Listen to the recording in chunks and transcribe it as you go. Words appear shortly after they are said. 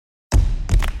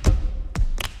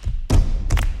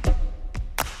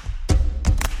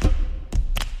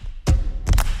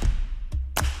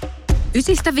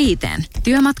9–5.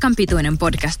 Työmatkan pituinen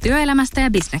podcast työelämästä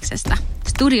ja bisneksestä.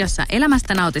 Studiossa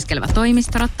elämästä nautiskeleva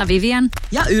toimistorotta Vivian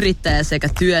ja yrittäjä sekä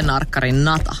työnarkkarin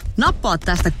Nata. Nappaa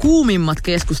tästä kuumimmat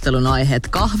keskustelun aiheet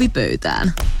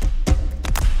kahvipöytään.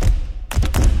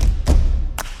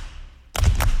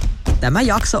 Tämä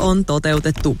jakso on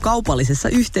toteutettu kaupallisessa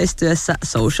yhteistyössä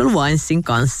Social Winesin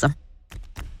kanssa.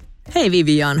 Hei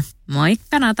Vivian.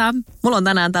 Moikka Nata. Mulla on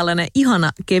tänään tällainen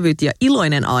ihana, kevyt ja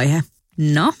iloinen aihe.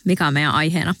 No, mikä on meidän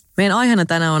aiheena? Meidän aiheena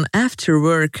tänään on after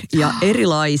work ja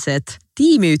erilaiset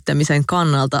tiimiyttämisen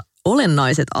kannalta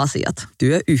olennaiset asiat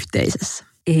työyhteisössä.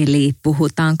 Eli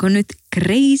puhutaanko nyt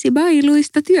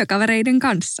crazy-bailuista työkavereiden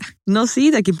kanssa? No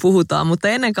siitäkin puhutaan, mutta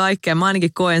ennen kaikkea mä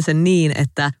ainakin koen sen niin,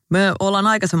 että me ollaan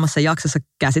aikaisemmassa jaksossa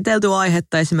käsitelty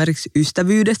aihetta esimerkiksi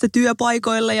ystävyydestä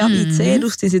työpaikoilla ja itse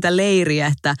edustin sitä leiriä,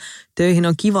 että töihin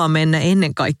on kiva mennä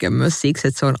ennen kaikkea myös siksi,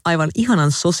 että se on aivan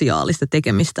ihanan sosiaalista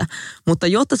tekemistä. Mutta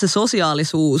jotta se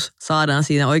sosiaalisuus saadaan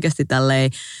siinä oikeasti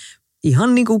tälleen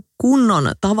ihan niin kuin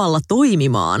kunnon tavalla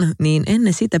toimimaan, niin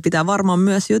ennen sitä pitää varmaan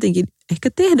myös jotenkin ehkä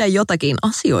tehdä jotakin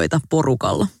asioita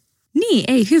porukalla. Niin,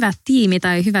 ei hyvä tiimi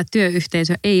tai hyvä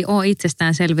työyhteisö ei ole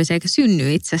itsestäänselvyys eikä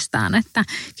synny itsestään. Että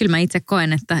kyllä mä itse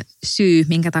koen, että syy,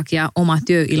 minkä takia oma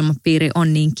työilmapiiri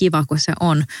on niin kiva kuin se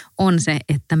on se,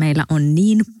 että meillä on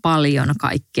niin paljon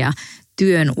kaikkea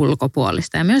työn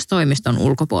ulkopuolista ja myös toimiston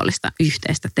ulkopuolista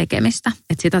yhteistä tekemistä.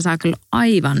 Että sitä saa kyllä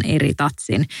aivan eri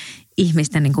tatsin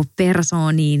ihmisten niin kuin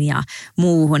persooniin ja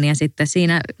muuhun. Ja sitten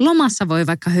siinä lomassa voi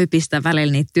vaikka höpistä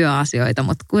välillä niitä työasioita,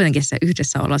 mutta kuitenkin se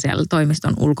yhdessäolo siellä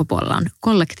toimiston ulkopuolella on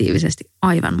kollektiivisesti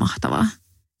aivan mahtavaa.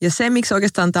 Ja se, miksi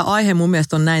oikeastaan tämä aihe mun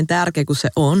mielestä on näin tärkeä kuin se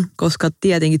on, koska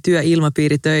tietenkin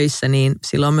työilmapiiri töissä, niin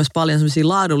sillä on myös paljon sellaisia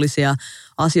laadullisia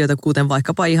asioita, kuten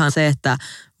vaikkapa ihan se, että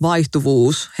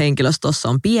vaihtuvuus henkilöstössä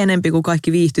on pienempi, kun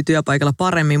kaikki viihtyy työpaikalla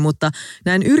paremmin, mutta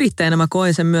näin yrittäjänä mä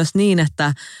koen sen myös niin,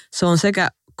 että se on sekä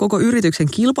koko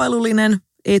yrityksen kilpailullinen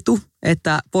etu,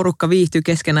 että porukka viihtyy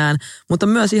keskenään, mutta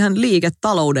myös ihan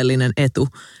liiketaloudellinen etu.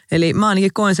 Eli mä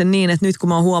ainakin koen sen niin, että nyt kun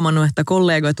mä oon huomannut, että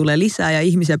kollegoja tulee lisää ja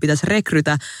ihmisiä pitäisi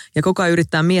rekrytä ja koko ajan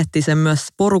yrittää miettiä sen myös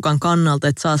porukan kannalta,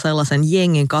 että saa sellaisen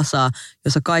jengin kasaa,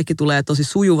 jossa kaikki tulee tosi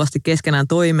sujuvasti keskenään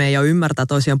toimeen ja ymmärtää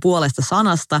toisiaan puolesta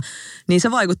sanasta, niin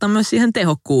se vaikuttaa myös siihen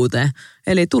tehokkuuteen.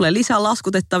 Eli tulee lisää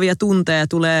laskutettavia tunteja,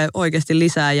 tulee oikeasti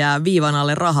lisää jää viivan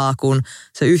alle rahaa, kun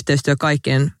se yhteistyö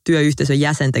kaikkien työyhteisön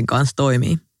jäsenten kanssa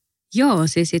toimii. Joo,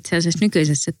 siis itse asiassa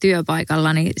nykyisessä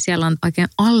työpaikalla, niin siellä on oikein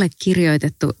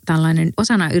allekirjoitettu tällainen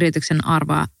osana yrityksen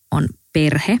arvoa on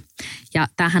perhe. Ja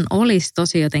tämähän olisi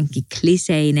tosi jotenkin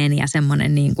kliseinen ja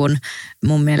semmoinen niin kuin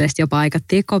mun mielestä jopa aika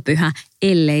tekopyhä,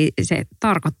 ellei se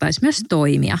tarkoittaisi myös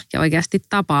toimia ja oikeasti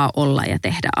tapaa olla ja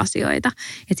tehdä asioita.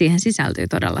 Et siihen sisältyy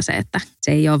todella se, että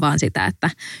se ei ole vaan sitä, että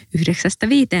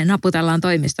 9–5 naputellaan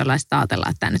toimistolla ja sitten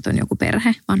ajatellaan, että tämä nyt on joku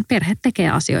perhe, vaan perhe tekee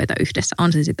asioita yhdessä.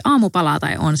 On se sitten aamupala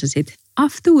tai on se sitten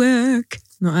after work.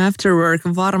 No after work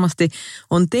varmasti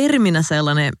on terminä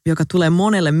sellainen, joka tulee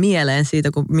monelle mieleen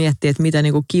siitä, kun miettii, että mitä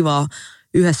niinku kivaa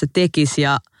yhdessä tekisi.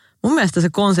 Ja mun mielestä se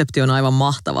konsepti on aivan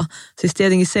mahtava. Siis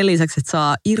tietenkin sen lisäksi, että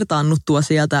saa irtaannuttua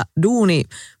sieltä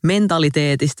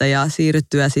duunimentaliteetista ja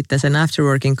siirryttyä sitten sen after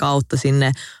workin kautta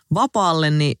sinne vapaalle,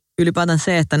 niin ylipäätään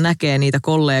se, että näkee niitä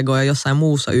kollegoja jossain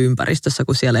muussa ympäristössä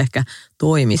kuin siellä ehkä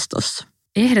toimistossa.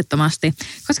 Ehdottomasti.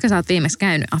 Koska sä oot viimeksi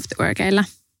käynyt afterworkeilla?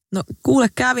 No kuule,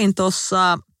 kävin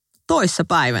tuossa toissa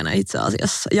päivänä itse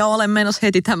asiassa ja olen menossa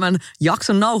heti tämän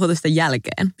jakson nauhoitusten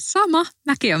jälkeen. Sama,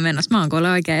 mäkin olen menossa. Mä oon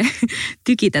kuule oikein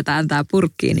tykitetään tää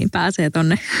purkkiin, niin pääsee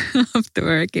tonne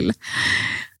afterworkille.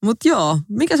 Mut joo,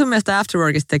 mikä sun mielestä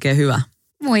afterworkista tekee hyvää?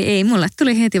 Voi ei, mulle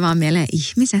tuli heti vaan mieleen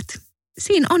ihmiset.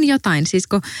 Siinä on jotain, siis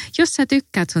kun jos sä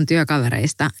tykkäät sun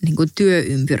työkavereista niin kuin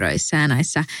työympyröissä ja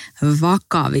näissä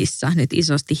vakavissa, nyt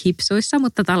isosti hipsuissa,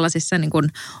 mutta tällaisissa niin kuin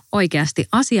oikeasti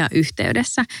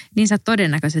asiayhteydessä, niin sä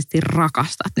todennäköisesti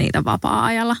rakastat niitä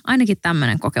vapaa-ajalla. Ainakin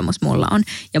tämmöinen kokemus mulla on.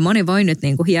 Ja moni voi nyt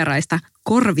niin kuin hieraista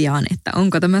korviaan, että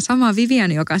onko tämä sama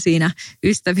Vivian, joka siinä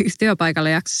ystävyystyöpaikalla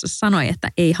jaksossa sanoi,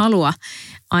 että ei halua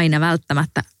aina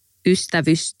välttämättä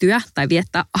ystävystyä tai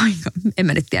viettää aikaa. En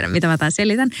mä nyt tiedä, mitä mä tämän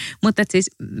selitän. Mutta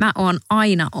siis mä oon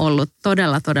aina ollut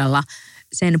todella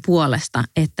sen puolesta,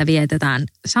 että vietetään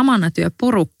samana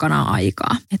työporukkana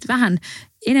aikaa. Että vähän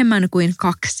enemmän kuin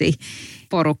 2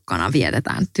 porukkana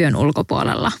vietetään työn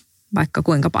ulkopuolella, vaikka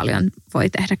kuinka paljon voi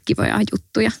tehdä kivoja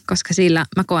juttuja. Koska sillä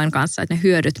mä koen kanssa, että ne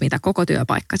hyödyt, mitä koko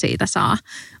työpaikka siitä saa,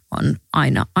 on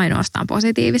ainoastaan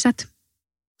positiiviset.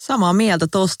 Samaa mieltä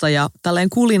tosta ja tälleen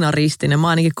kulinaristinen mä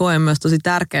ainakin koen myös tosi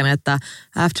tärkeänä, että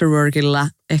afterworkilla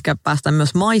ehkä päästään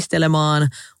myös maistelemaan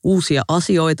uusia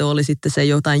asioita, oli sitten se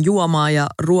jotain juomaa ja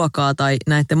ruokaa tai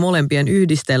näiden molempien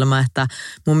yhdistelmä, että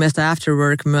mun mielestä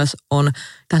afterwork myös on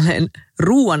tälleen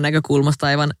ruoan näkökulmasta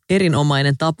aivan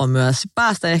erinomainen tapa myös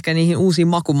päästä ehkä niihin uusiin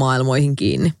makumaailmoihin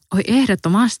kiinni. Oi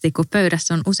ehdottomasti, kun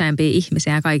pöydässä on useampia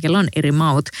ihmisiä ja kaikilla on eri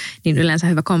maut, niin yleensä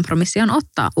hyvä kompromissi on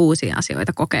ottaa uusia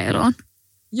asioita kokeiluun.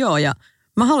 Joo, ja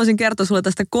mä haluaisin kertoa sulle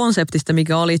tästä konseptista,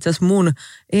 mikä oli itse asiassa mun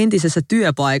entisessä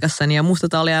työpaikassani. Ja musta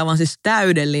tää oli aivan siis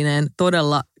täydellinen,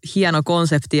 todella hieno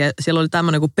konsepti. Ja siellä oli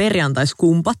tämmöinen kuin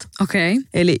perjantaiskumpat. Okei. Okay.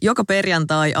 Eli joka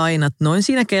perjantai aina noin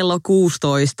siinä kello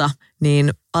 16,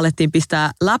 niin alettiin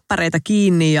pistää läppäreitä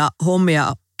kiinni ja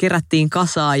hommia kerättiin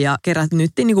kasaan ja kerättiin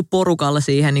niin kuin porukalla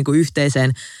siihen niin kuin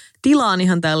yhteiseen tilaan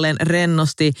ihan tälleen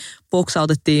rennosti.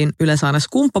 Boksautettiin yleensä aina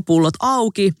skumppapullot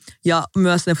auki ja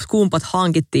myös ne skumpat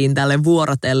hankittiin tälle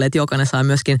vuorotelle, että jokainen sai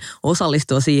myöskin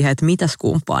osallistua siihen, että mitä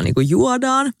skumppaa niin kuin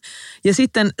juodaan. Ja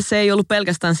sitten se ei ollut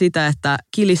pelkästään sitä, että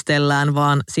kilistellään,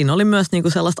 vaan siinä oli myös niin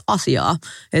kuin sellaista asiaa.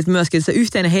 Että myöskin se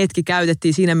yhteinen hetki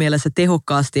käytettiin siinä mielessä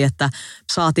tehokkaasti, että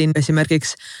saatiin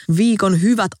esimerkiksi viikon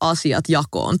hyvät asiat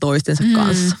jakoon toistensa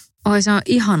kanssa. Oi, se on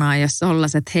ihanaa, jos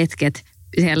tollaiset hetket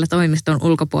siellä toimiston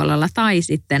ulkopuolella tai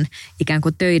sitten ikään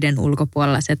kuin töiden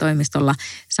ulkopuolella se toimistolla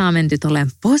saa menty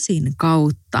tolleen posin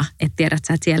kautta. Että tiedät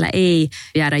sä, että siellä ei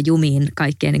jäädä jumiin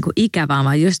kaikkea niin kuin ikävää,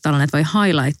 vaan just tällainen, että voi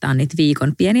highlighttaa niitä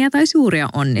viikon pieniä tai suuria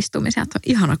onnistumisia. Että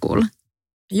on ihana kuulla.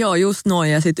 Joo, just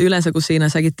noin. Ja sitten yleensä kun siinä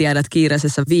säkin tiedät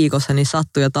kiireisessä viikossa, niin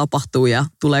sattuu ja tapahtuu ja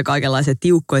tulee kaikenlaisia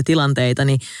tiukkoja tilanteita,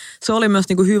 niin se oli myös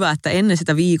niinku hyvä, että ennen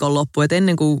sitä viikonloppua, että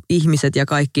ennen kuin ihmiset ja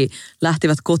kaikki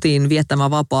lähtivät kotiin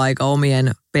viettämään vapaa-aika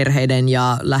omien perheiden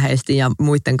ja läheisten ja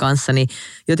muiden kanssa, niin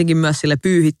jotenkin myös sille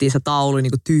pyyhittiin se taulu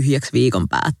niin kuin tyhjäksi viikon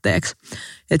päätteeksi.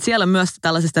 Et siellä myös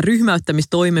tällaisista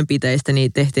ryhmäyttämistoimenpiteistä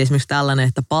niin tehtiin esimerkiksi tällainen,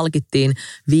 että palkittiin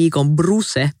viikon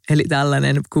Bruce, eli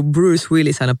tällainen, kun Bruce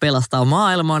Willis aina pelastaa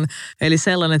maailman, eli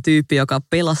sellainen tyyppi, joka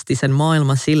pelasti sen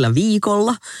maailman sillä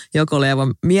viikolla, joka oli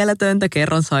aivan mieletöntä.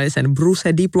 Kerran sai sen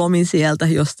Bruce-diplomin sieltä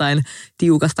jostain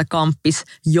tiukasta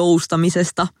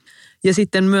kamppisjoustamisesta. Ja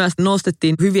sitten myös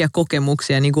nostettiin hyviä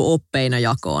kokemuksia niin kuin oppeina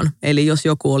jakoon. Eli jos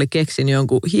joku oli keksinyt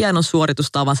jonkun hienon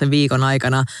suoritustavan sen viikon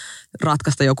aikana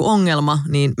ratkaista joku ongelma,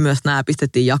 niin myös nämä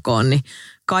pistettiin jakoon, niin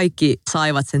kaikki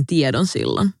saivat sen tiedon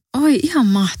silloin. Oi, ihan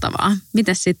mahtavaa.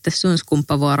 Mitäs sitten sun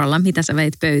skumppavuorolla? Mitä sä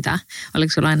veit pöytään?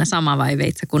 Oliko sulla aina sama vai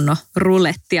veit sä kunnon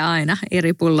rulettia aina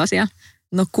eri pullosia?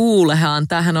 No kuulehan,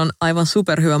 tämähän on aivan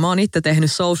superhyvä. Mä oon itse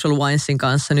tehnyt Social Winesin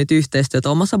kanssa nyt yhteistyötä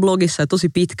omassa blogissa tosi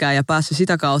pitkään ja päässyt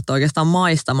sitä kautta oikeastaan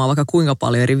maistamaan vaikka kuinka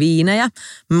paljon eri viinejä.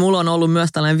 Mulla on ollut myös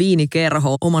tällainen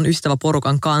viinikerho oman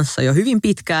ystäväporukan kanssa jo hyvin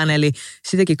pitkään, eli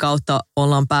sitäkin kautta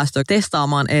ollaan päästy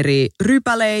testaamaan eri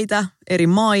rypäleitä, eri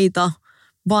maita,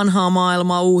 vanhaa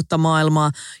maailmaa, uutta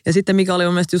maailmaa. Ja sitten mikä oli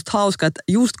mun mielestä just hauska, että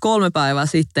just 3 päivää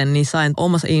sitten niin sain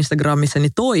omassa Instagramissani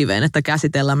toiveen, että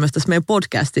käsitellään myös tässä meidän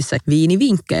podcastissa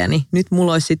viinivinkkejä. Niin nyt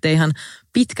mulla olisi sitten ihan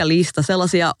pitkä lista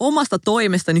sellaisia omasta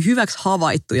toimestani hyväksi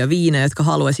havaittuja viinejä, jotka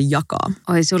haluaisin jakaa.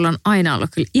 Oi, sulla on aina ollut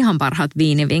kyllä ihan parhaat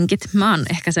viinivinkit. Mä oon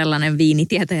ehkä sellainen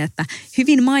viinitietäjä, että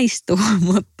hyvin maistuu,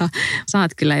 mutta sä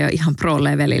oot kyllä jo ihan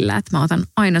pro-levelillä, että mä otan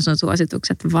aina sun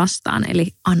suositukset vastaan, eli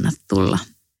anna tulla.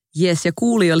 Jes, ja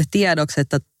kuulijoille tiedoksi,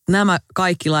 että nämä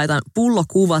kaikki laitan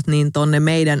pullokuvat niin tonne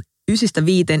meidän 9-5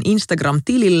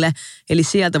 Instagram-tilille, eli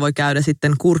sieltä voi käydä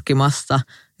sitten kurkkimassa,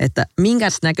 että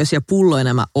minkäs näköisiä pulloja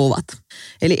nämä ovat.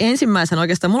 Eli ensimmäisenä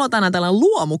oikeastaan mulla on tänään tällainen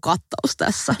luomukattaus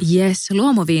tässä. Jes,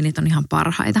 luomuviinit on ihan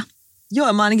parhaita.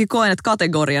 Joo, mä ainakin koen, että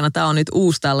kategoriana tämä on nyt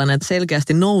uusi tällainen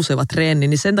selkeästi nouseva trendi,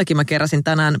 niin sen takia mä keräsin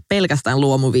tänään pelkästään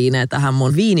luomuviinejä tähän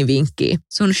mun viinivinkkiin.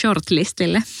 Sun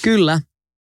shortlistille. Kyllä.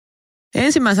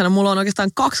 Ensimmäisenä mulla on oikeastaan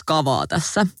 2 kavaa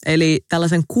tässä, eli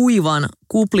tällaisen kuivan,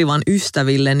 kuplivan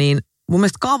ystäville, niin mun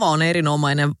mielestä kava on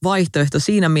erinomainen vaihtoehto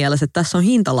siinä mielessä, että tässä on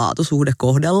hintalaatusuhde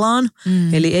kohdellaan.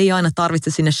 Eli ei aina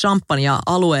tarvitse sinne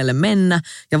champagne-alueelle mennä.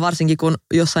 Ja varsinkin kun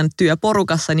jossain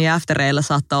työporukassa, niin aftereilla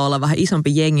saattaa olla vähän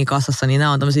isompi jengi kasassa, niin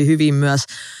nämä on tämmöisiä hyvin myös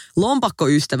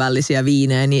lompakkoystävällisiä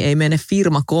viinejä, niin ei mene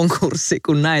firma konkurssi,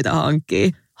 kun näitä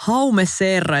hankkii. Jaume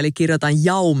Serra, eli kirjoitan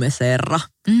Jaume Serra,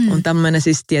 on tämmöinen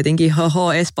siis tietenkin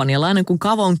espanjalainen, kun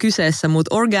kava on kyseessä,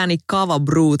 mutta Organic Cava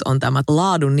Brut on tämä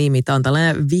laadun nimi. Tämä on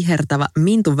tällainen vihertävä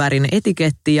mintuvärinen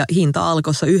etiketti ja hinta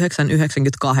alkossa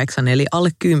 9,98, eli alle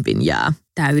 10 jää.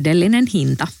 Täydellinen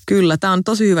hinta. Kyllä, tämä on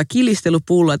tosi hyvä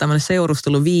kilistelupullo ja tämmöinen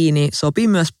seurusteluviini. Sopii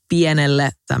myös pienelle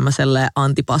tämmöiselle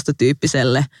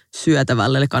antipastotyyppiselle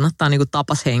syötävälle, eli kannattaa niinku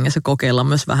tapashengessä kokeilla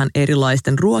myös vähän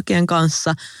erilaisten ruokien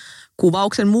kanssa.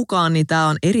 Kuvauksen mukaan niin tämä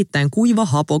on erittäin kuiva,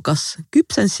 hapokas,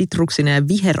 kypsän sitruksinen ja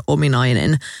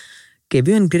viherominainen,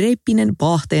 kevyen greippinen,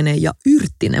 paahteinen ja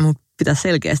yrttinen. Mun pitää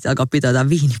selkeästi alkaa pitää tätä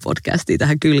viinipodcastia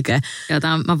tähän kylkeen.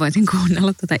 Jota mä voisin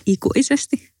kuunnella tätä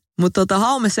ikuisesti. Mutta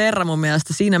Jaume Serra mun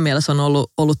mielestä siinä mielessä on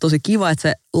ollut tosi kiva, että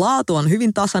se laatu on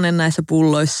hyvin tasainen näissä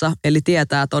pulloissa, eli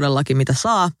tietää todellakin mitä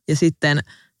saa. Ja sitten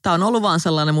tämä on ollut vaan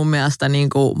sellainen mun mielestä niin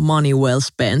kuin money well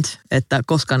spent, että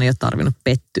koskaan ei ole tarvinnut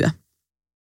pettyä.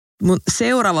 Mun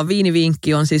seuraava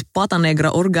viinivinkki on siis Pata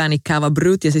Negra Organic Cava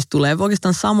Brut, ja siis tulee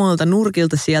oikeastaan samoilta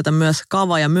nurkilta sieltä myös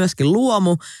kava ja myöskin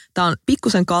luomu. Tämä on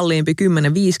pikkusen kalliimpi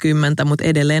 10,50, mutta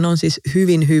edelleen on siis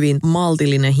hyvin, hyvin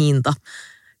maltillinen hinta.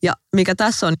 Ja mikä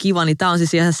tässä on kiva, niin tämä on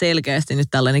siis ihan selkeästi nyt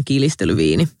tällainen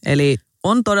kilistelyviini. Eli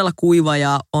on todella kuiva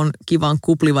ja on kivan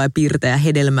kupliva ja pirteä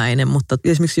hedelmäinen, mutta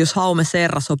esimerkiksi jos Jaume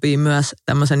Serra sopii myös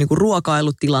tämmöisen niin kuin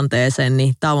ruokailutilanteeseen,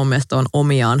 niin tämä mun mielestä on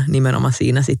omiaan nimenomaan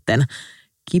siinä sitten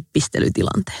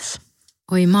kippistelytilanteessa.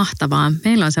 Oi mahtavaa.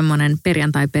 Meillä on semmoinen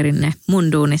perjantai-perinne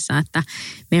mun duunissa, että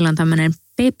meillä on tämmöinen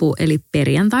pepu eli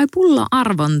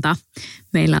perjantai-pulloarvonta.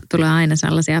 Meillä tulee aina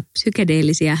sellaisia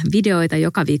psykedeellisiä videoita,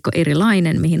 joka viikko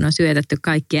erilainen, mihin on syötetty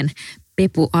kaikkien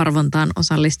pepuarvontaan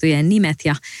osallistujien nimet.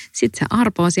 Ja sitten se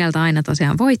arpoo sieltä aina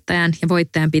tosiaan voittajan, ja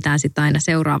voittajan pitää sitten aina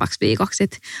seuraavaksi viikoksi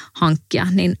hankkia.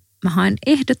 Niin mä haen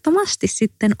ehdottomasti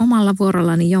sitten omalla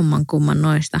vuorollani jommankumman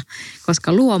noista,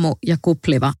 koska luomu ja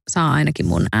kupliva saa ainakin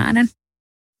mun äänen.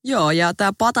 Joo, ja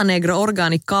tämä Pata Negra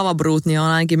Organic Cava Brut niin on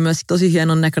ainakin myös tosi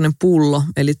hienon näköinen pullo.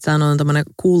 Eli tämä on tämmöinen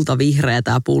kultavihreä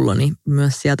tämä pullo, niin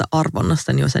myös sieltä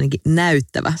arvonnasta niin olisi ainakin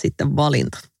näyttävä sitten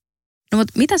valinta. No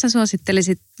mutta mitä sä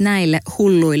suosittelisit näille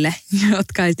hulluille,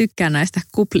 jotka ei tykkää näistä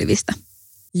kuplivista?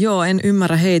 Joo, en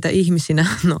ymmärrä heitä ihmisinä.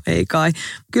 No ei kai.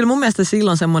 Kyllä mun mielestä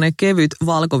silloin semmoinen kevyt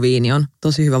valkoviini on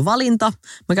tosi hyvä valinta.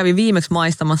 Mä kävin viimeksi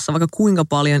maistamassa vaikka kuinka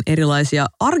paljon erilaisia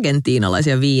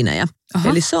argentiinalaisia viinejä. Aha.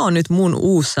 Eli se on nyt mun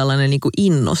uusi sellainen niin kuin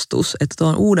innostus, että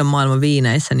tuon uuden maailman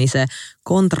viineissä niin se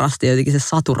kontrasti, jotenkin se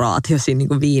saturaatio siinä niin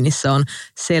kuin viinissä on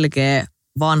selkeä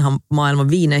vanhan maailman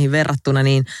viineihin verrattuna.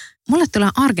 Niin mulle tulee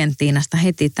Argentiinasta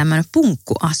heti tämmöinen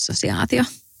punkkuassosiaatio.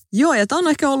 Joo, ja tämä on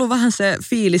ehkä ollut vähän se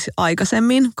fiilis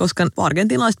aikaisemmin, koska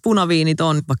argentinalaiset punaviinit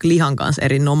on vaikka lihan kanssa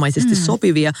erinomaisesti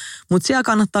sopivia, mutta siellä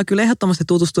kannattaa kyllä ehdottomasti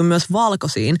tutustua myös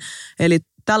valkoisiin. Eli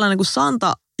tällainen kuin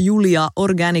Santa Julia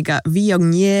Organica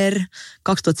Viognier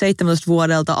 2017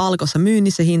 vuodelta Alkossa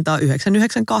myynnissä, hinta on 9,98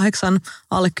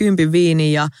 alle 10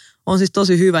 viini, ja on siis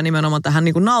tosi hyvä nimenomaan tähän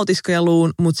niin kuin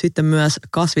nautiskeluun, mutta sitten myös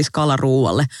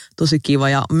kasviskalaruualle. Tosi kiva,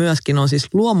 ja myöskin on siis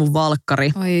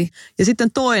luomuvalkkari. Oi. Ja sitten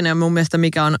toinen mun mielestä,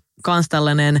 mikä on kans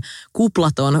tällainen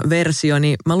kuplaton versio,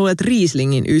 niin mä luulen, että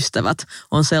Rieslingin ystävät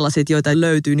on sellaiset, joita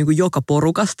löytyy niin kuin joka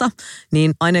porukasta.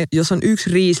 Niin aina jos on yksi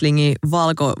Rieslingi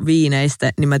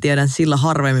valkoviineistä, niin mä tiedän, että sillä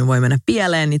harvemmin voi mennä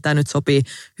pieleen, niin tämä nyt sopii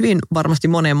hyvin varmasti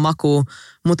moneen makuun.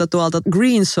 Mutta tuolta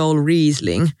Green Soul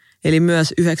Riesling, eli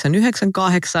myös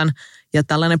 998 ja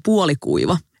tällainen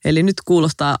puolikuiva. Eli nyt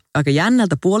kuulostaa aika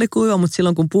jännältä puolikuiva, mutta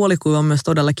silloin kun puolikuiva on myös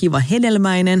todella kiva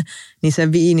hedelmäinen, niin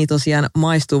se viini tosiaan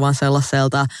maistuu vaan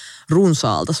sellaiselta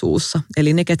runsaalta suussa.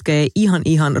 Eli ne, ketkä ei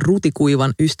ihan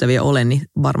rutikuivan ystäviä ole, niin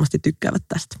varmasti tykkäävät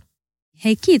tästä.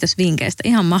 Hei, kiitos vinkkeistä.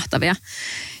 Ihan mahtavia.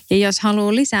 Ja jos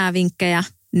haluaa lisää vinkkejä,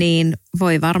 niin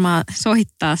voi varmaan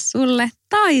soittaa sulle.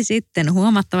 Tai sitten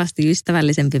huomattavasti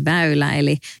ystävällisempi väylä,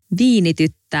 eli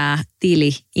Viinityttää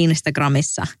tili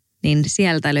Instagramissa. Niin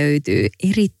sieltä löytyy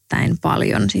erittäin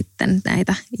paljon sitten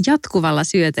näitä jatkuvalla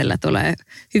syötellä tulee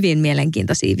hyvin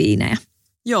mielenkiintoisia viinejä.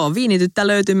 Joo, Viinityttä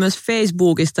löytyy myös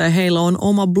Facebookista ja heillä on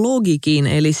oma blogikin,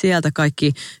 eli sieltä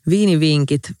kaikki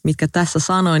viinivinkit, mitkä tässä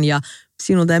sanoin. Ja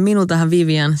sinulta ja minultahan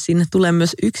Vivian, sinne tulee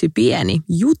myös yksi pieni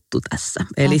juttu tässä,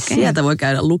 eli sieltä voi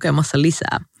käydä lukemassa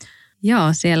lisää. Joo,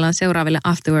 siellä on seuraaville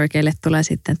afterworkeille tulee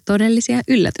sitten todellisia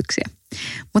yllätyksiä.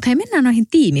 Mutta hei, mennään noihin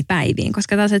tiimipäiviin,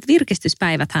 koska tällaiset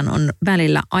virkistyspäiväthän on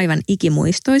välillä aivan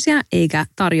ikimuistoisia, eikä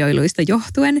tarjoiluista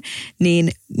johtuen.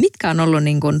 Niin mitkä on ollut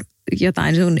niin kuin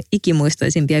jotain sun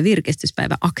ikimuistoisimpia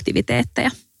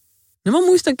virkistyspäiväaktiviteetteja? No mä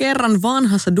muistan kerran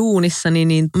vanhassa duunissani,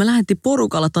 niin me lähdettiin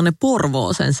porukalla tonne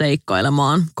Porvooseen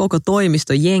seikkailemaan koko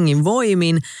toimiston jengin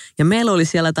voimin. Ja meillä oli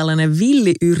siellä tällainen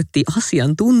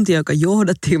villiyrtti-asiantuntija, joka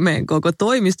johdatti meidän koko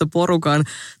toimistoporukan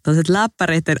tällaiset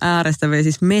läppäreiden äärestä vei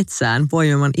siis metsään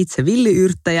poimimaan itse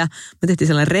villiyrttejä. Me tehtiin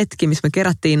sellainen retki, missä me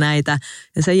kerättiin näitä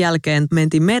ja sen jälkeen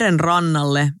mentiin meren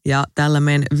rannalle ja tällä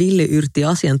meidän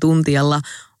villiyrtti-asiantuntijalla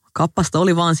kappasta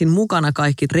oli vaan siinä mukana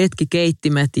kaikki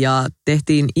retkikeittimet ja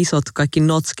tehtiin isot kaikki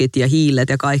notskit ja hiilet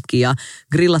ja kaikki ja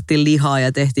grillattiin lihaa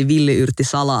ja tehtiin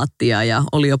villiyrttisalaattia ja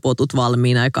oli jo potut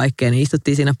valmiina ja kaikkea. Niin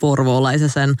istuttiin siinä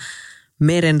porvoolaisen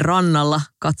meren rannalla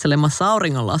katselemassa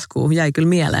auringonlaskua. Jäi kyllä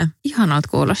mieleen. Ihanalta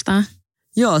kuulostaa.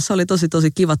 Joo, se oli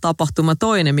tosi kiva tapahtuma.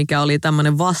 Toinen, mikä oli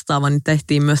tämmöinen vastaava, niin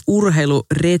tehtiin myös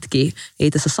urheiluretki.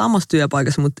 Ei tässä samassa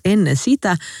työpaikassa, mutta ennen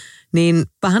sitä, niin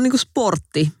vähän niin kuin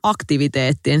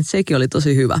sporttiaktiviteetti. Sekin oli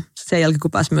tosi hyvä. Sen jälkeen,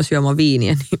 kun pääsi myös juomaan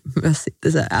viiniä, niin myös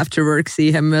sitten se afterwork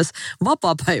siihen myös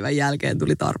vapaapäivän jälkeen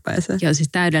tuli tarpeeseen. Joo, siis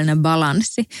täydellinen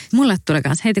balanssi. Mulle tuli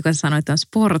myös, heti kun sanoit tuon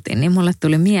sportin, niin mulle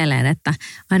tuli mieleen, että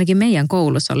ainakin meidän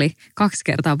koulussa oli 2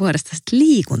 kertaa vuodesta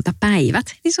liikuntapäivät.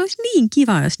 Niin se olisi niin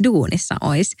kiva, jos duunissa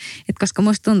olisi. Et koska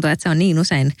musta tuntuu, että se on niin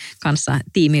usein kanssa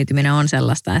tiimiytyminen on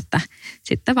sellaista, että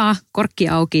sitten vaan korkki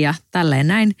auki ja tälleen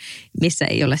näin, missä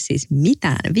ei ole siis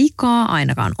mitään vikaa,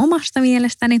 ainakaan omasta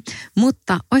mielestäni,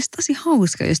 mutta olisi tosi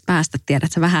hauska just päästä,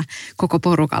 tiedätkö, vähän koko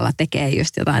porukalla tekee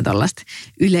just jotain tuollaista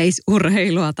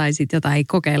yleisurheilua tai sitten jotain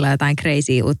kokeilla jotain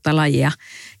crazy uutta lajia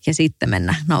ja sitten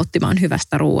mennä nauttimaan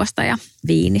hyvästä ruuasta ja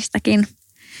viinistäkin.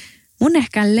 Mun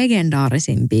ehkä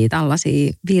legendaarisimpia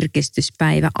tällaisia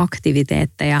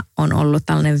virkistyspäiväaktiviteetteja on ollut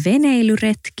tällainen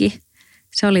veneilyretki.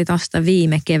 Se oli tosta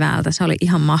viime keväältä. Se oli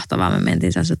ihan mahtavaa. Me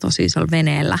mentiin se tosi isolla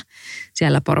veneellä.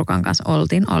 Siellä porukan kanssa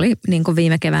oltiin. Oli, niin kuin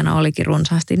viime keväänä olikin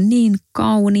runsaasti niin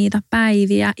kauniita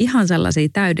päiviä. Ihan sellaisia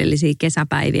täydellisiä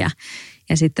kesäpäiviä.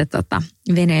 Ja sitten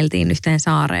veneiltiin yhteen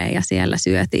saareen ja siellä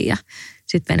syötiin. Ja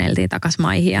sitten veneiltiin takaisin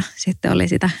maihin ja sitten oli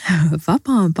sitä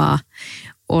vapaampaa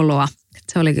oloa.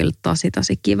 Se oli kyllä tosi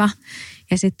kiva.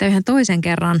 Ja sitten yhden toisen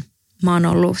kerran mä oon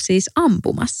ollut siis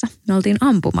ampumassa. Me oltiin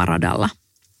ampumaradalla.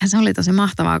 Ja se oli tosi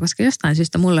mahtavaa, koska jostain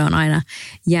syystä mulle on aina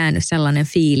jäänyt sellainen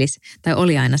fiilis, tai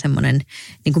oli aina semmoinen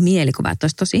niin kuin mielikuva, että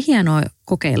olisi tosi hienoa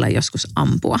kokeilla joskus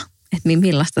ampua, että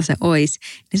millaista se olisi.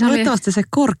 Niin se Valitettavasti se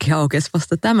korkki aukesi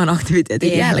vasta tämän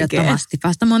aktiviteetin jälkeen. Ehdottomasti,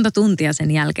 vasta monta tuntia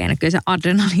sen jälkeen. Kyllä se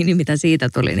adrenaliini, mitä siitä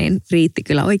tuli, niin riitti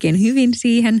kyllä oikein hyvin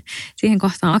siihen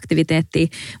kohtaan aktiviteettiin.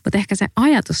 Mutta ehkä se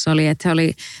ajatus oli, että se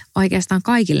oli oikeastaan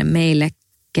kaikille meille,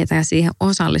 ketä siihen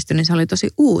osallistui, niin se oli tosi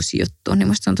uusi juttu. Niin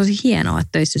musta se on tosi hienoa, että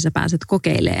töissä sä pääset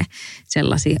kokeilemaan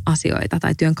sellaisia asioita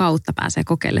tai työn kautta pääsee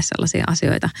kokeilemaan sellaisia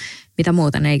asioita, mitä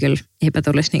muuten ei kyllä, eipä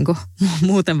tulisi niin kuin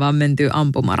muuten vaan mentyä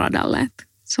ampumaradalle. Että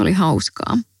se oli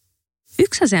hauskaa.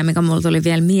 Yksi asia, mikä mulla tuli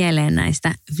vielä mieleen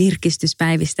näistä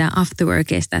virkistyspäivistä ja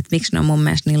afterworkeista, että miksi ne on mun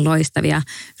mielestä niin loistavia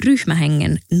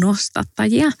ryhmähengen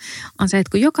nostattajia, on se,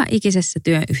 että kun joka ikisessä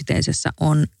työyhteisössä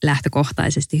on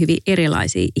lähtökohtaisesti hyvin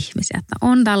erilaisia ihmisiä, että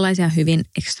on tällaisia hyvin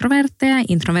ekstrovertteja,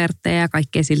 introvertteja ja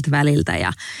kaikkea siltä väliltä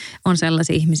ja on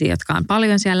sellaisia ihmisiä, jotka on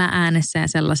paljon siellä äänessä ja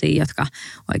sellaisia, jotka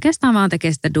oikeastaan vaan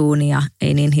tekee sitä duunia,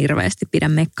 ei niin hirveästi pidä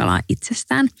mekkalaa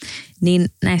itsestään, niin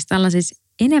näistä tällaisissa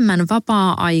enemmän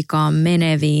vapaa-aikaan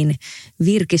meneviin,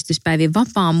 virkistyspäiviin,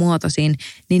 vapaamuotoisiin,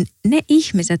 niin ne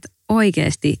ihmiset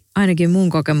oikeasti, ainakin mun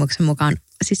kokemuksen mukaan,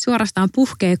 siis suorastaan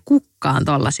puhkee kukkaan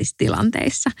tollaisissa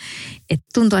tilanteissa. Et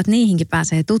tuntuu, että niihinkin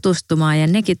pääsee tutustumaan ja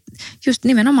nekin just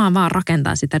nimenomaan vaan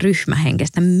rakentaa sitä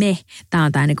ryhmähenkestä. Tämä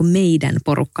on tämä niinku meidän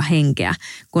porukkahenkeä,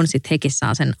 kun sitten hekin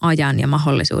saa sen ajan ja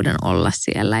mahdollisuuden olla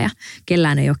siellä ja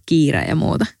kellään ei ole kiire ja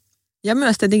muuta. Ja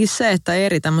myös tietenkin se, että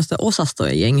eri tämmöistä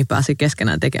osastojen jengi pääsi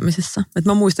keskenään tekemisessä. Et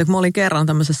mä muistan, että mä olin kerran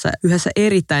tämmöisessä yhdessä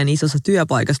erittäin isossa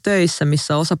työpaikassa töissä,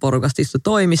 missä osa porukasta istui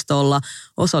toimistolla,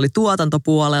 osa oli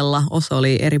tuotantopuolella, osa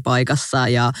oli eri paikassa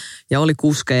ja oli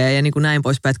kuskeja ja niin kuin näin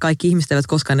poispäin. Että kaikki ihmiset eivät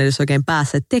koskaan edes oikein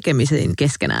päässeet tekemiseen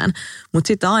keskenään. Mutta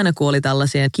sitten aina kun oli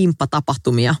tällaisia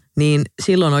kimppatapahtumia, niin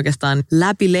silloin oikeastaan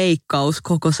läpileikkaus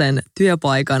koko sen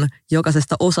työpaikan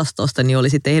jokaisesta osastosta niin oli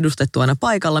sitten edustettu aina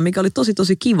paikalla, mikä oli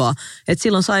tosi kiva. Että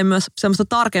silloin sai myös semmoista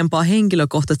tarkempaa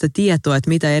henkilökohtaista tietoa, että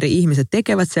mitä eri ihmiset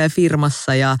tekevät siellä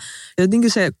firmassa ja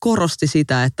jotenkin se korosti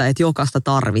sitä, että jokaista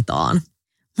tarvitaan.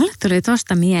 Mulle tuli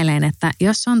tosta mieleen, että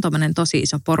jos on tommoinen tosi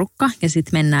iso porukka ja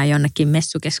sitten mennään jonnekin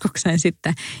messukeskukseen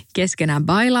sitten keskenään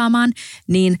bailaamaan,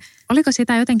 niin oliko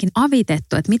sitä jotenkin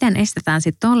avitettu, että miten estetään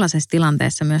sitten tollaisessa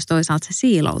tilanteessa myös toisaalta se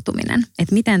siiloutuminen?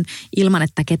 Että miten ilman,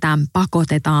 että ketään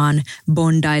pakotetaan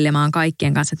bondailemaan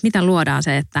kaikkien kanssa, että miten luodaan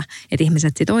se, että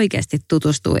ihmiset sitten oikeasti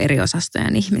tutustuu eri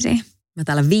osastojen ihmisiin? Mä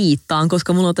täällä viittaan,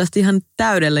 koska mulla on tästä ihan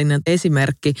täydellinen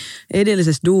esimerkki.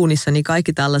 Edellisessä duunissa niin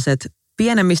kaikki tällaiset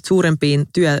pienemmistä suurempiin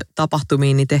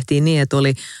työtapahtumiin niin tehtiin niin, että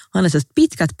oli aina sellaiset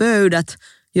pitkät pöydät,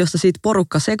 josta sitten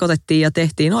porukka sekoitettiin ja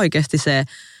tehtiin oikeasti se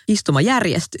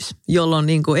istumajärjestys, jolloin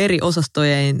niin kuin eri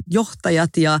osastojen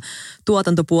johtajat ja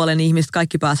tuotantopuolen ihmiset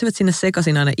kaikki pääsivät sinne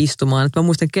sekaisin aina istumaan. Et mä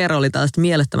muistan kerran oli tällaiset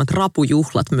mielettömät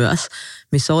rapujuhlat myös,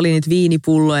 missä oli niitä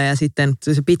viinipulloja ja sitten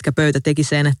se pitkä pöytä teki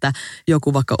sen, että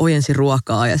joku vaikka ojensi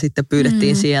ruokaa ja sitten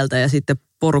pyydettiin sieltä ja sitten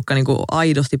porukka niin kuin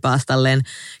aidosti pääsi tälleen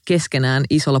keskenään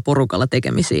isolla porukalla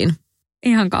tekemisiin.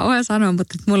 Ihan kauan sanoa,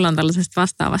 mutta mulla on tällaisesta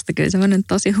vastaavasta kyllä semmoinen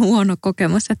tosi huono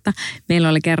kokemus, että meillä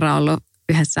oli kerran ollut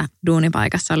yhdessä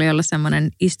duunipaikassa oli ollut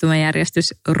semmoinen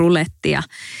istumajärjestys rulettia.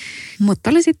 Mutta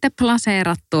oli sitten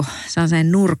plaseerattu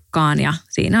sellaiseen nurkkaan ja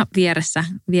siinä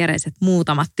viereiset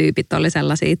muutamat tyypit oli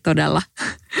sellaisia todella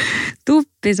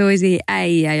tuppisuisia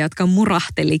äijä, jotka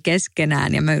murahteli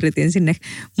keskenään ja mä yritin sinne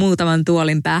muutaman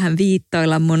tuolin päähän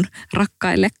viittoilla mun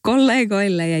rakkaille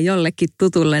kollegoille ja jollekin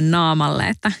tutulle naamalle,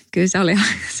 että kyllä se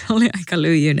oli aika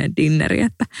lyijyinen dinneri.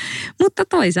 Mutta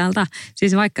toisaalta,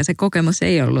 siis vaikka se kokemus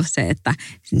ei ollut se, että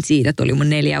siitä tuli mun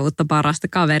 4 uutta parasta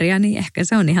kaveria, niin ehkä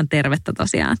se on ihan tervettä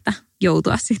tosiaan, että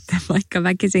joutua sitten vaikka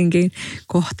väkisinkin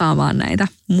kohtaamaan näitä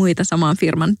muita saman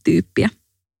firman tyyppiä.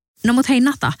 No mut hei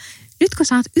Nata, nyt kun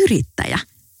sä oot yrittäjä,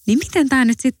 niin miten tämä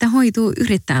nyt sitten hoituu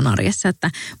yrittäjän arjessa?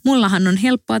 Että mullahan on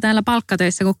helppoa täällä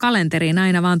palkkatöissä, kun kalenteriin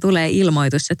aina vaan tulee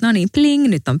ilmoitus, että no niin, pling,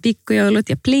 nyt on pikkujoulut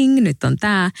ja pling, nyt on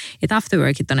tämä. Että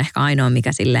afterworkit on ehkä ainoa,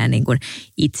 mikä silleen niin kuin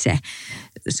itse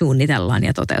suunnitellaan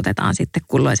ja toteutetaan sitten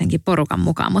kulloisenkin porukan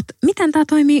mukaan. Mutta miten tämä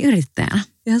toimii yrittäjänä?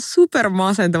 Ihan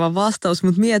supermasentava vastaus,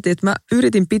 mutta mietin, että mä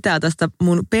yritin pitää tästä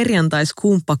mun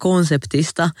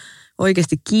perjantaiskumppa-konseptista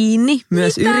oikeasti kiinni,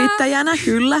 myös yrittäjänä,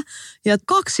 kyllä. Ja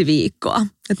 2 viikkoa.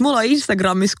 Että mulla on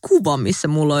Instagramissa kuva, missä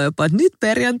mulla on jopa, että nyt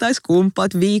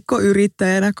perjantaiskumppat, viikko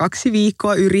yrittäjänä, 2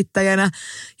 viikkoa yrittäjänä.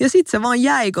 Ja sitten se vaan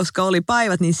jäi, koska oli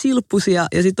päivät niin silppusia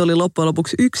ja sitten oli loppujen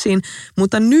lopuksi yksin.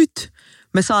 Mutta nyt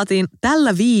me saatiin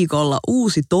tällä viikolla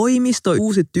uusi toimisto,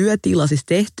 uusi työtila siis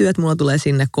tehty, että mulla tulee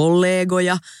sinne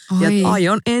kollegoja. Oi. Ja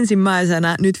aion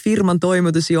ensimmäisenä nyt firman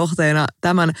toimitusjohtajana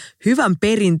tämän hyvän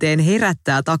perinteen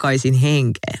herättää takaisin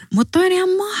henkeen. Mutta toi on ihan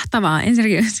mahtavaa.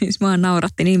 Ensinnäkin siis mua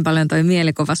nauratti niin paljon toi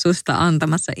mielikuva susta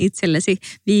antamassa itsellesi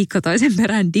viikko toisen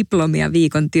perään diplomia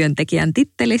viikon työntekijän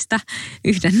tittelistä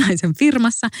yhden naisen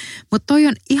firmassa. Mutta toi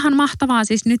on ihan mahtavaa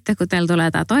siis nyt, kun teillä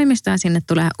tulee tää toimisto ja sinne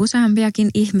tulee useampiakin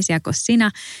ihmisiä kuin sinä,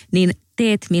 niin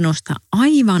teet minusta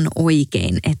aivan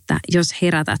oikein, että jos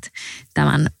herätät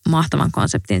tämän mahtavan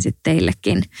konseptin sitten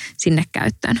teillekin sinne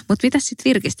käyttöön. Mutta mitäs sitten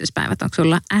virkistyspäivät? Onko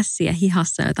sulla ässiä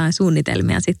hihassa jotain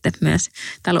suunnitelmia sitten myös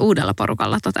tällä uudella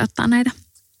porukalla toteuttaa näitä?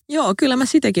 Joo, kyllä mä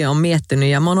sitäkin olen miettinyt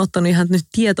ja mä oon ottanut ihan nyt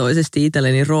tietoisesti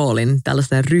itselleni roolin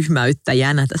tällaisena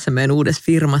ryhmäyttäjänä tässä meidän uudessa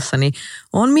firmassa, niin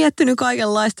oon miettinyt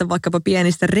kaikenlaista vaikkapa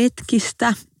pienistä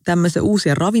retkistä, tämmöisen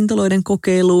uusien ravintoloiden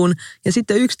kokeiluun. Ja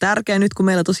sitten yksi tärkeä nyt, kun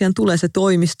meillä tosiaan tulee se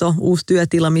toimisto, uusi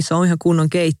työtila, missä on ihan kunnon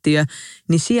keittiö,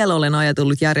 niin siellä olen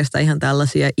ajatellut järjestää ihan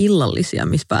tällaisia illallisia,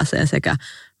 missä pääsee sekä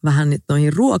vähän nyt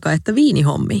noihin ruoka- että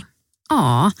viinihommiin.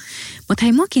 Mutta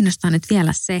hei, mua kiinnostaa nyt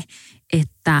vielä se,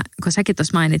 että kun säkin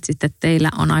tuossa mainitsit, että teillä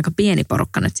on aika pieni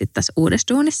porukka nyt sitten tässä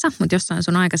uudessa duunissa, mutta jossain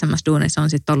sun aikaisemmassa duunissa on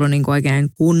sitten ollut niinku oikein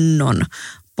kunnon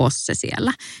posse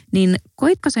siellä, niin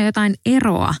koitko sä jotain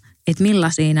eroa, että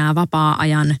millaisia nämä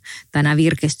vapaa-ajan tai nämä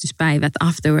virkistyspäivät,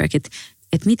 afterworkit,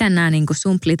 että miten nämä niinku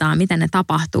sumplitaan, miten ne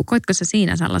tapahtuu? Koitko sä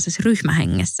siinä sellaisessa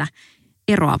ryhmähengessä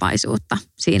eroavaisuutta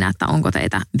siinä, että onko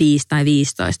teitä 5 tai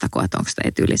 15, kun onko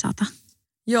teitä yli 100?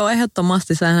 Joo,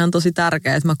 ehdottomasti. Sehän on tosi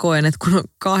tärkeää, että mä koen, että kun on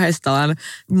kahdestaan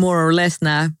more or less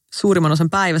nämä suurimman osan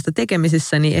päivästä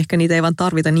tekemisissä, niin ehkä niitä ei vaan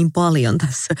tarvita niin paljon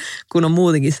tässä, kun on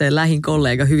muutenkin se lähin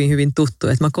kollega hyvin tuttu.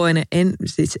 Että mä koen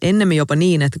siis ennemmin jopa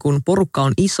niin, että kun porukka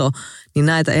on iso, niin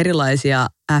näitä erilaisia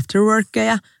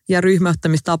afterworkkeja ja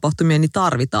ryhmäyttämistapahtumia niin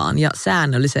tarvitaan ja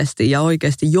säännöllisesti ja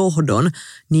oikeasti johdon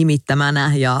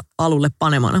nimittämänä ja alulle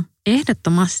panemana.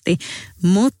 Ehdottomasti,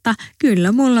 mutta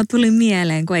kyllä mulla tuli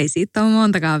mieleen, kun ei siitä ole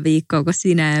montakaan viikkoa, kun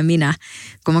sinä ja minä,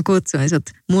 kun mä kutsuin sut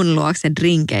mun luokse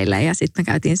drinkeille ja sitten me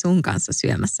käytiin sun kanssa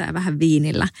syömässä ja vähän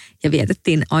viinillä ja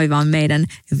vietettiin aivan meidän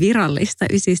virallista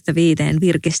 9-5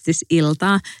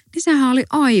 virkistysiltaa, niin sehän oli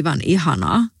aivan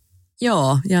ihanaa.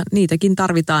 Joo, ja niitäkin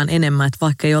tarvitaan enemmän, että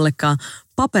vaikka ei olekaan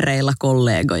papereilla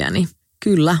kollegoja, niin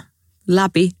kyllä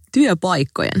läpi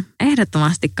työpaikkojen.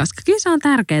 Ehdottomasti, koska kyllä se on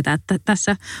tärkeää, että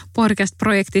tässä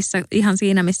podcast-projektissa ihan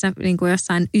siinä, missä niin kuin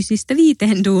jossain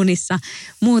 9-5 duunissa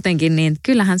muutenkin, niin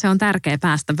kyllähän se on tärkeää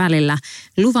päästä välillä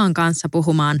luvan kanssa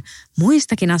puhumaan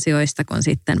muistakin asioista kuin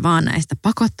sitten vaan näistä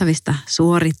pakottavista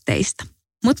suoritteista.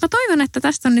 Mutta mä toivon, että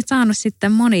tästä on nyt saanut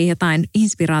sitten moni jotain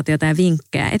inspiraatiota ja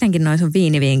vinkkejä. Etenkin noin sun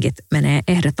viinivinkit menee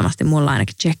ehdottomasti mulla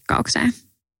ainakin tsekkaukseen.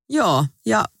 Joo,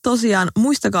 ja tosiaan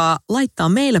muistakaa laittaa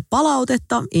meille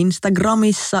palautetta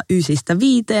Instagramissa 9-5.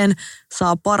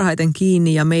 Saa parhaiten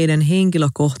kiinni ja meidän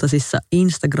henkilökohtaisissa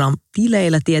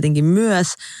Instagram-tileillä tietenkin myös.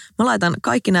 Mä laitan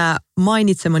kaikki nämä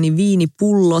mainitsemani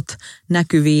viinipullot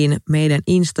näkyviin meidän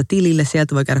Insta-tilille.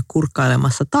 Sieltä voi käydä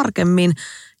kurkkailemassa tarkemmin.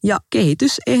 Ja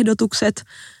kehitysehdotukset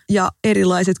ja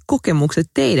erilaiset kokemukset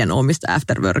teidän omista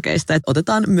afterworkeista, että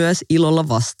otetaan myös ilolla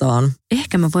vastaan.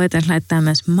 Ehkä me voitaisiin laittaa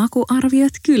myös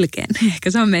makuarviot kylkeen.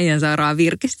 Ehkä se on meidän seuraava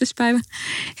virkistyspäivä.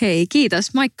 Hei,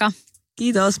 kiitos, moikka!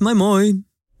 Kiitos, moi moi!